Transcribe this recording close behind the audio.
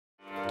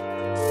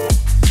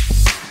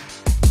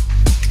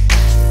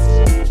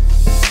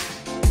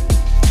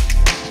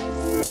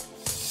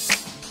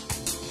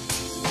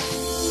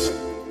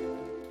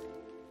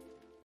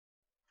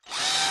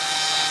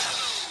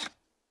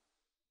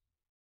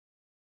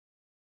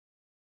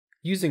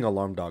Using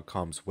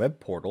Alarm.com's web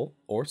portal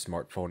or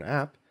smartphone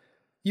app,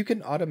 you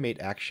can automate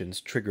actions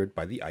triggered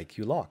by the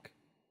IQ Lock.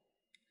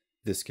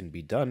 This can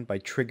be done by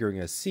triggering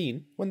a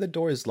scene when the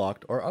door is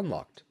locked or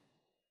unlocked.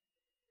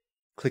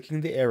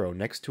 Clicking the arrow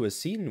next to a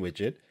scene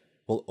widget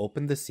will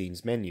open the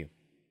scenes menu.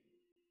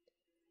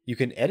 You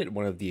can edit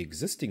one of the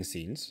existing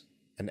scenes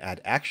and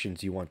add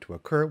actions you want to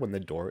occur when the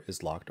door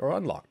is locked or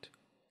unlocked.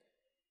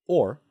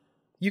 Or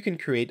you can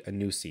create a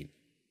new scene.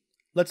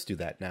 Let's do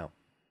that now.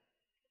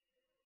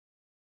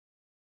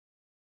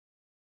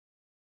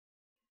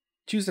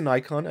 Choose an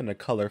icon and a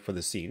color for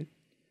the scene.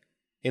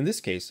 In this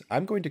case,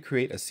 I'm going to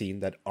create a scene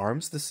that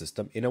arms the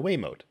system in away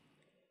mode,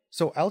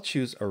 so I'll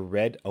choose a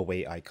red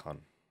away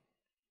icon.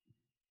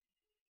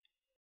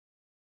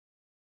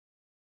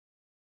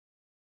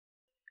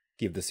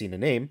 Give the scene a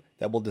name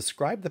that will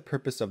describe the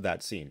purpose of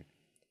that scene.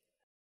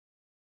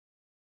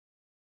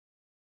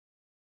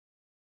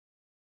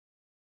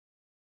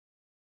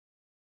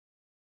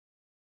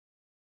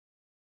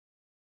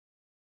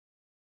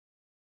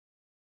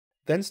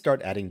 Then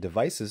start adding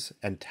devices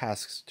and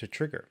tasks to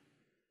trigger.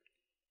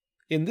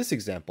 In this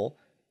example,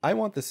 I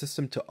want the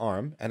system to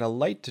arm and a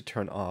light to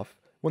turn off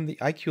when the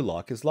IQ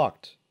Lock is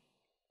locked.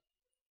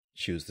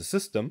 Choose the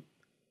system,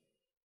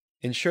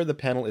 ensure the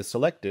panel is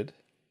selected,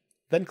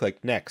 then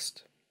click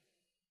Next.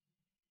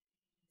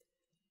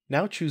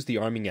 Now choose the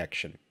arming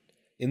action.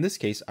 In this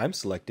case, I'm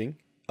selecting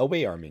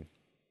Away Arming.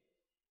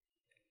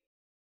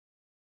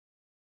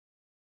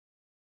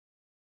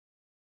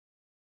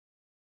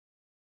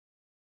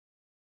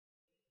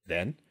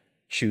 Then,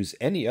 choose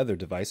any other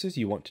devices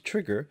you want to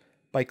trigger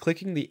by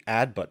clicking the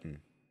Add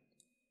button.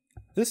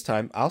 This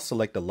time, I'll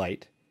select a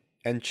light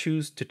and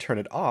choose to turn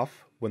it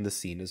off when the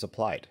scene is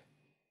applied.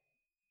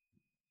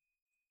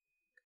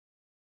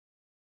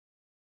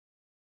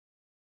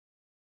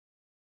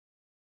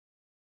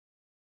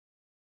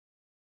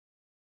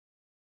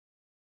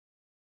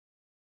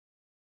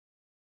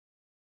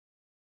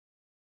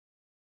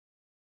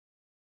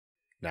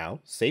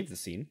 Now, save the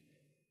scene,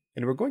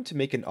 and we're going to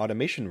make an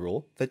automation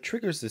rule that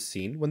triggers this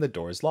scene when the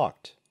door is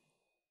locked.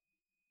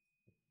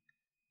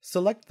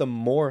 Select the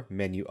More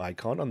menu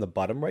icon on the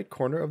bottom right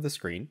corner of the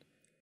screen,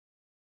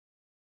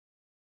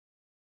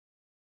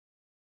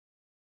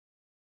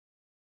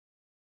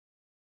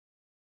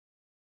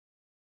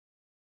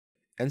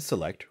 and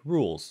select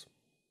Rules.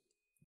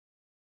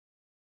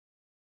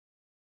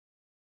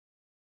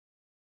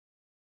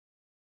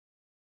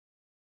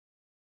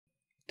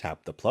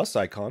 Tap the plus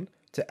icon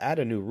to add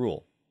a new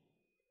rule,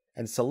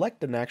 and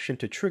select an action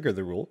to trigger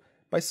the rule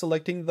by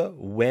selecting the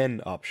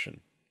When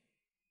option.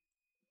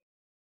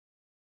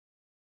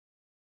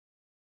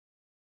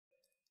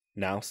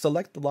 Now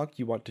select the lock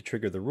you want to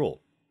trigger the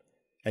rule,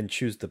 and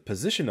choose the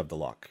position of the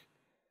lock.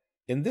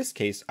 In this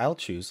case, I'll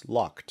choose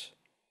Locked.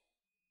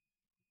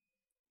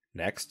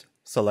 Next,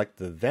 select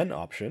the Then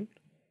option,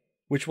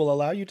 which will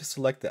allow you to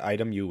select the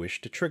item you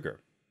wish to trigger.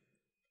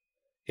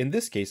 In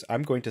this case,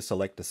 I'm going to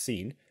select a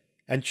scene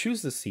and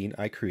choose the scene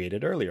I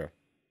created earlier.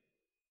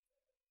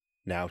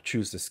 Now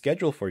choose the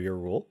schedule for your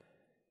rule.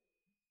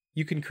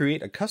 You can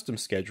create a custom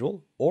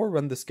schedule or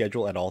run the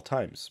schedule at all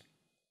times.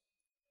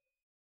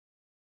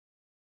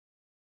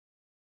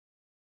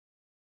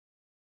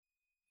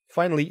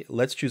 Finally,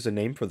 let's choose a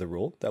name for the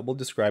rule that will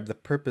describe the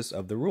purpose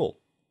of the rule.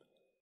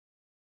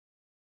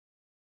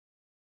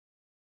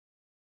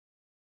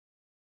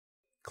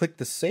 Click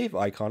the Save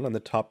icon on the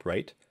top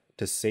right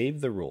to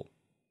save the rule.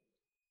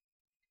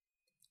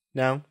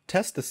 Now,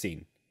 test the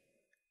scene.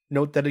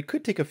 Note that it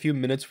could take a few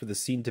minutes for the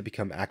scene to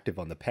become active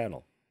on the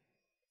panel.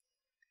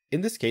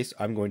 In this case,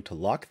 I'm going to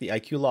lock the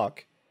IQ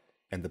Lock,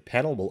 and the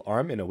panel will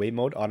arm in away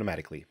mode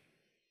automatically.